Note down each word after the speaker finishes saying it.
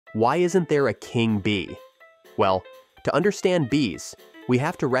Why isn't there a king bee? Well, to understand bees, we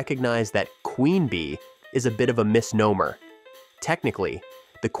have to recognize that queen bee is a bit of a misnomer. Technically,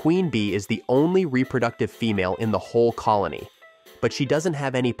 the queen bee is the only reproductive female in the whole colony, but she doesn't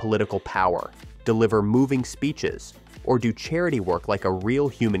have any political power, deliver moving speeches, or do charity work like a real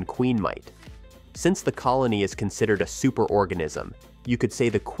human queen might. Since the colony is considered a superorganism, you could say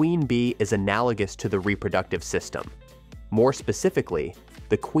the queen bee is analogous to the reproductive system. More specifically,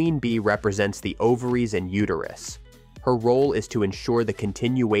 the queen bee represents the ovaries and uterus. Her role is to ensure the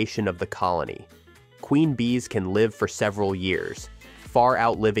continuation of the colony. Queen bees can live for several years, far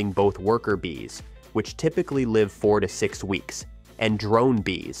outliving both worker bees, which typically live 4 to 6 weeks, and drone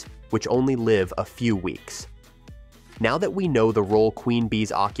bees, which only live a few weeks. Now that we know the role queen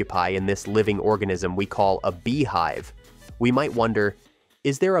bees occupy in this living organism we call a beehive, we might wonder,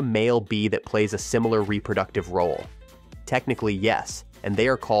 is there a male bee that plays a similar reproductive role? Technically, yes, and they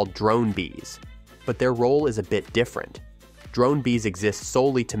are called drone bees. But their role is a bit different. Drone bees exist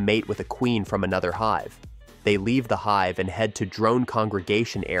solely to mate with a queen from another hive. They leave the hive and head to drone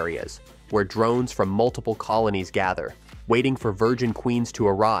congregation areas, where drones from multiple colonies gather, waiting for virgin queens to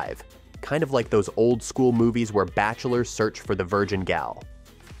arrive, kind of like those old school movies where bachelors search for the virgin gal.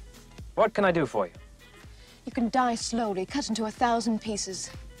 What can I do for you? You can die slowly, cut into 1,000 pieces.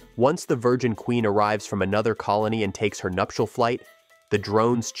 Once the virgin queen arrives from another colony and takes her nuptial flight, the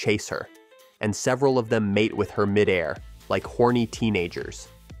drones chase her, and several of them mate with her midair, like horny teenagers.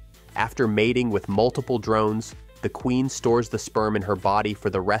 After mating with multiple drones, the queen stores the sperm in her body for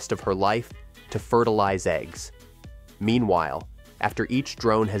the rest of her life to fertilize eggs. Meanwhile, after each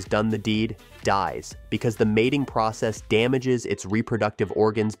drone has done the deed, dies because the mating process damages its reproductive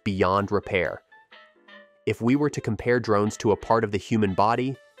organs beyond repair. If we were to compare drones to a part of the human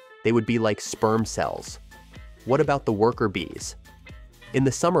body, they would be like sperm cells. What about the worker bees? In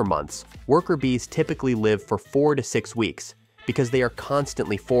the summer months, worker bees typically live for 4 to 6 weeks because they are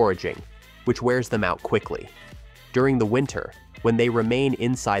constantly foraging, which wears them out quickly. During the winter, when they remain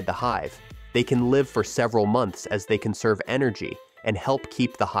inside the hive, they can live for several months as they conserve energy and help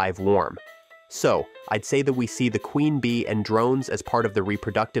keep the hive warm. So, I'd say that we see the queen bee and drones as part of the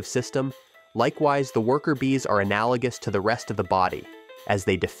reproductive system. Likewise, the worker bees are analogous to the rest of the body, as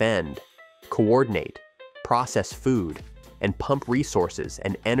they defend, coordinate, process food, and pump resources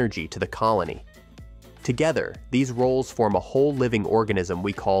and energy to the colony. Together, these roles form a whole living organism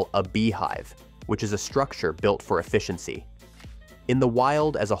we call a beehive, which is a structure built for efficiency. In the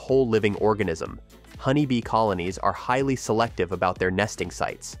wild, as a whole living organism, honeybee colonies are highly selective about their nesting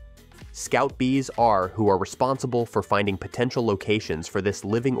sites. Scout bees are who are responsible for finding potential locations for this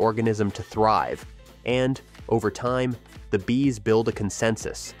living organism to thrive, and, over time, the bees build a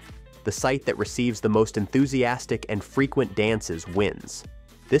consensus. The site that receives the most enthusiastic and frequent dances wins.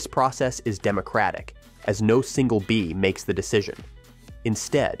 This process is democratic, as no single bee makes the decision.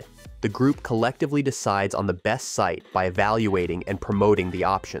 Instead, the group collectively decides on the best site by evaluating and promoting the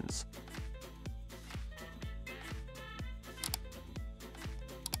options.